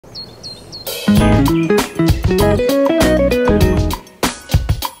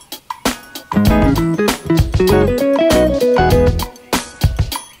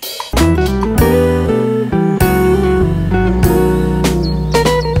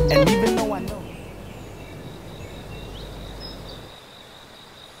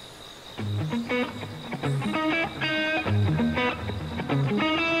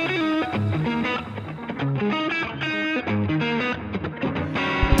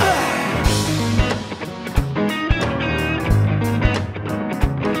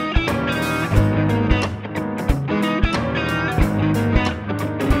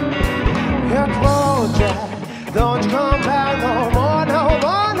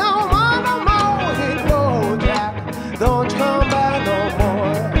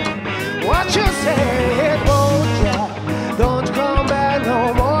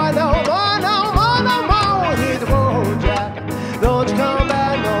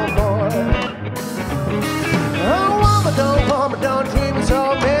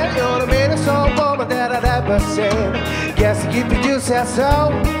Guess if you just said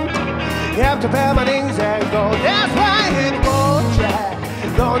so, you have to pay my things and go. That's why it won't try.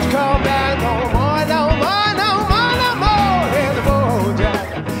 Don't you come back no more, no more, no more, no more. Hit the road, Jack.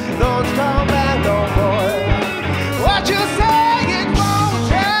 Don't you come back no more. What you say it won't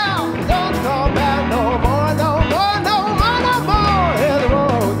try. Don't you come back no more, no more, no more, no more. Hit the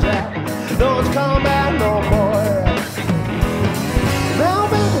road, Jack. Don't you come back no more. Now,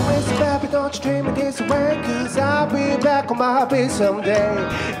 baby, Mr. Baby, don't you treat me this way, 'cause I'll be back on my feet someday.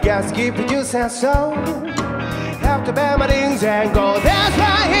 Guess keep it you said so. Have to pay my things and go. That's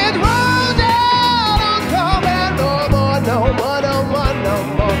why it won't down. Don't come back no more, no more, no more, no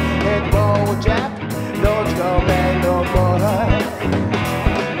more. It won't Jack. Don't come back no more.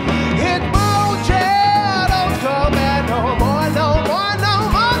 It won't Jack. Don't come back no more, no more, no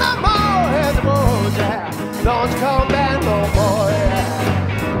more, no more. It won't Jack. Don't come back no more.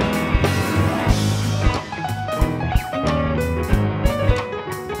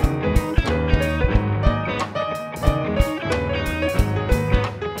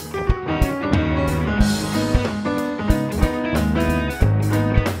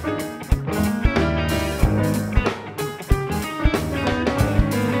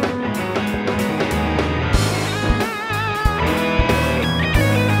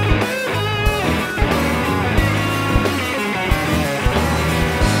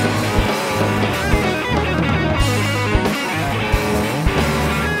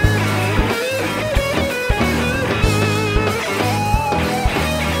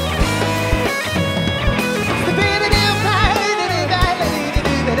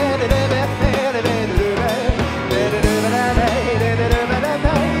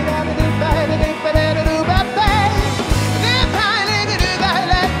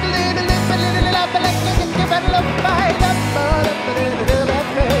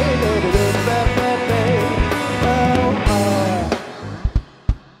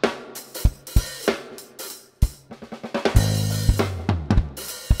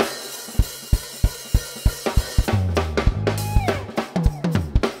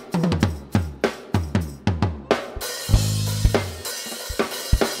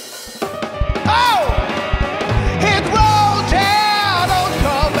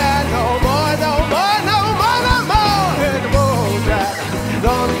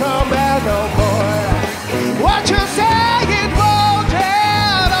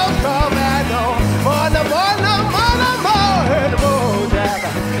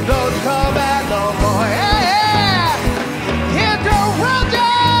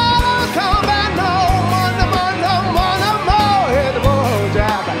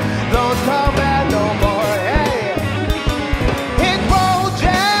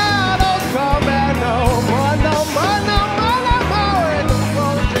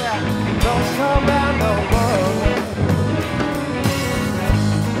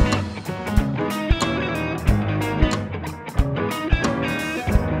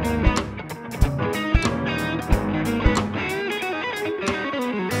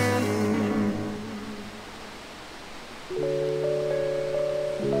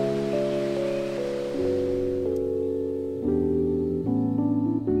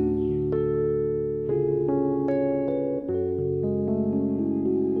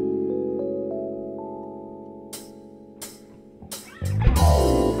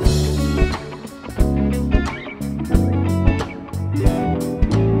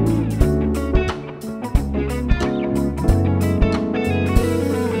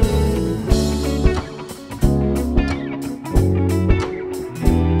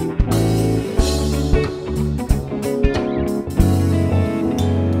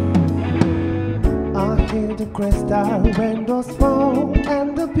 hear the crystal windows fall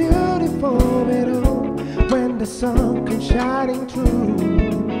and the beautiful middle when the sun comes shining through.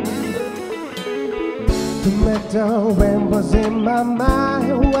 The metal rainbows in my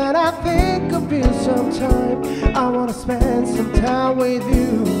mind when I think of you sometime. I wanna spend some time with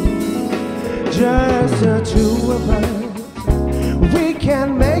you, just the two of us. We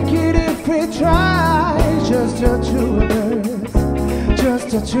can make it if we try, just the two of us, just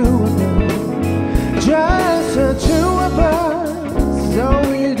the two of us, just the two of us. So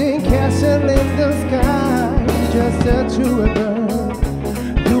building castle in the sky, just the two of us,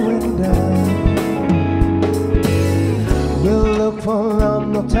 you and I. We'll look for love,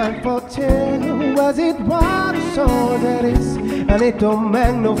 no time for tale. Was it what I saw that is? And it don't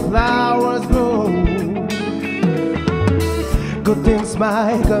make no flowers grow. Good things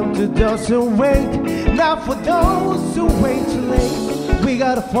might come to those who wait. Not for those who wait too late. We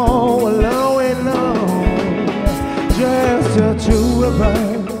gotta fall alone and on. Just the two of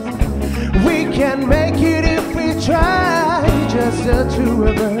us. We can make it if we try. Just the two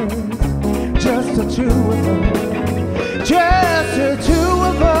of us. Just the two of us. Just the two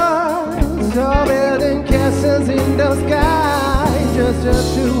of us, all building castles in the sky. Just the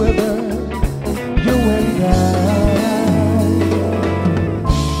two of us, you and I.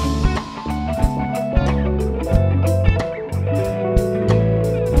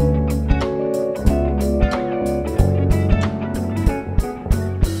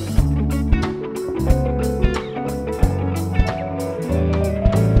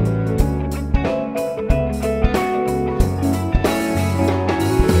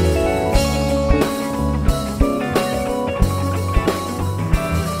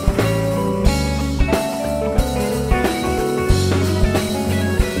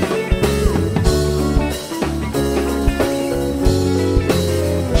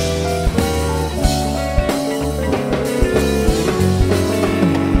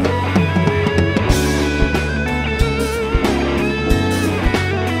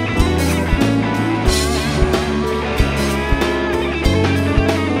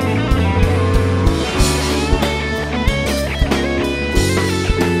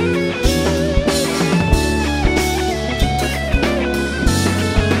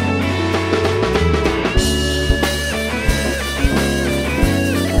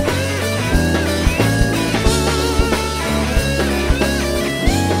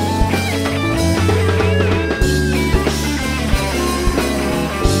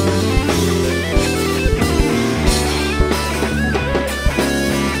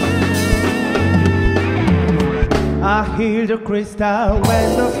 I hear the crystal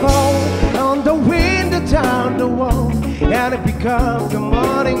windows fall on the window down the wall, and it becomes the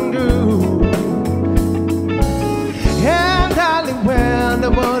morning dew. And darling, when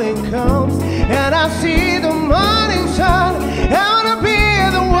the morning comes and I see the morning sun, I wanna be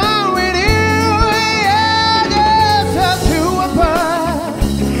the one with you. Yeah, just the two of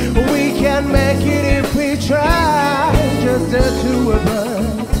us. We can make it if we try. Just the two of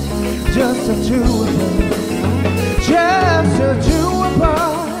us. Just the two of us. Just the two of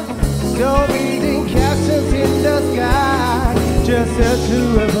us, so building castles in the sky. Just the two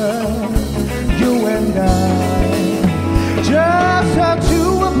of us, you and I. Just the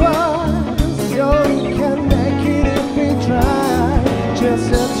two of us, so we can make it if we try. Just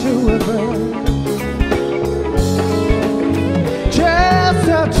the two of us. Just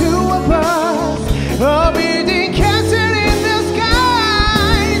the two of us, oh, building castles in the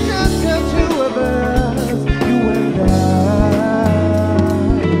sky. Just the two of us.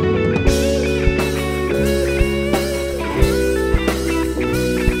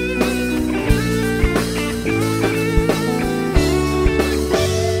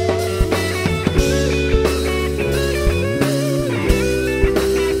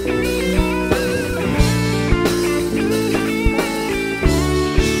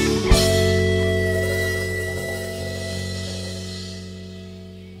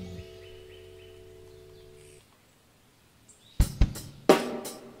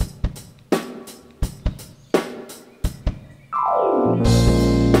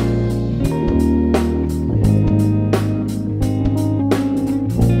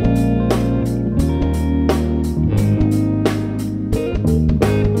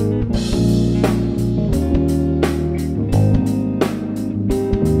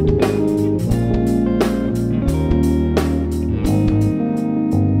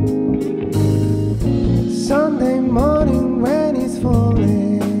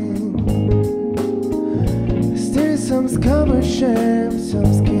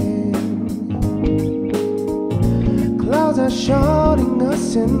 Clouds are shouting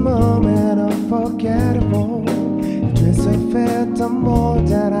us in moment unforgettable.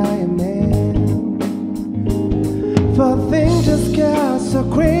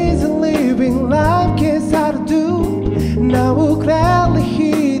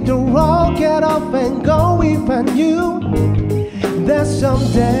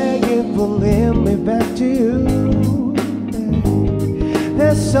 someday it will lead me back to you.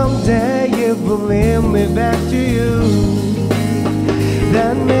 That someday it will lead me back to you.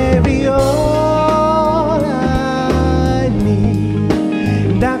 That may be all I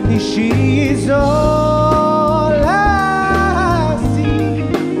need. That she is all I see.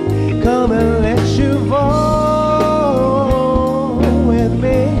 Come and let you fall with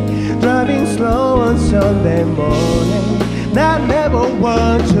me. Driving slow on Sunday morning. I never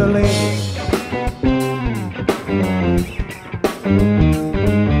want to leave.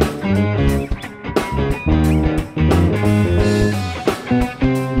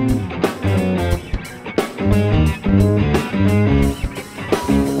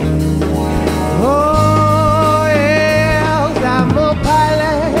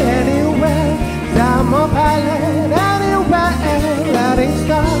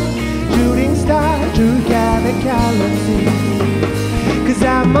 Cause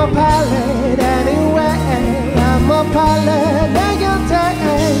I'm a pilot anyway. I'm a pilot 내 곁에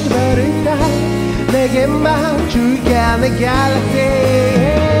별을 다 내게만 줄게 내 galaxy.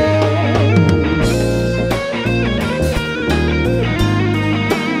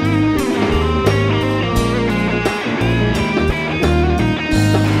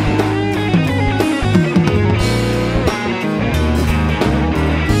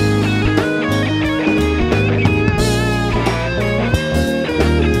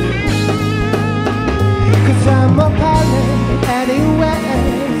 I'm a pilot anyway.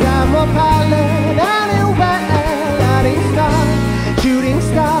 I'm a pilot anyway. Lighting star, shooting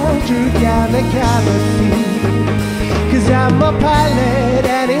star, 줄게 내 galaxy. Cause I'm a pilot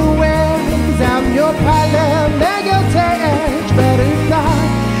anyway. Cause I'm your pilot. 내 곁에 별을 다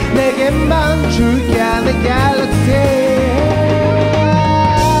내게만 줄게 내 galaxy.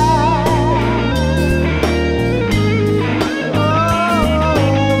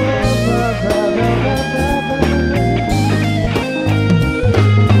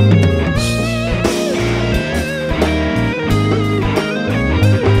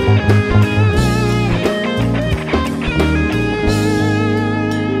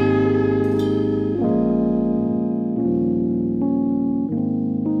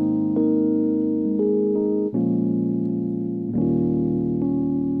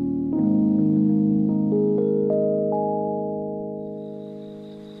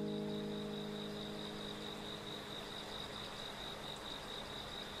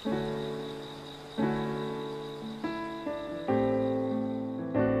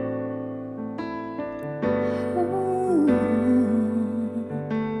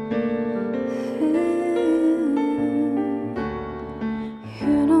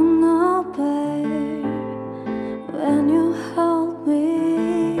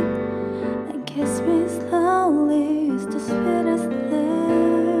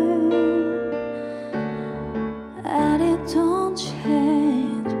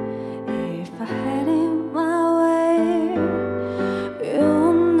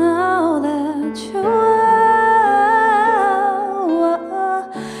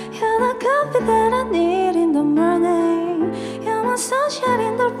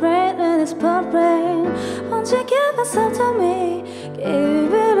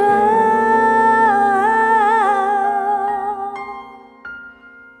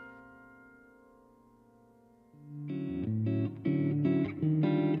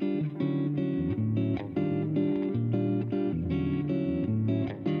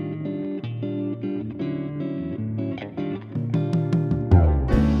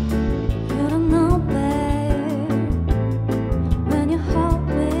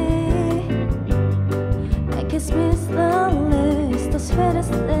 Kiss me slowly, it's the sweetest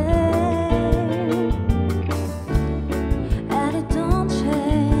thing.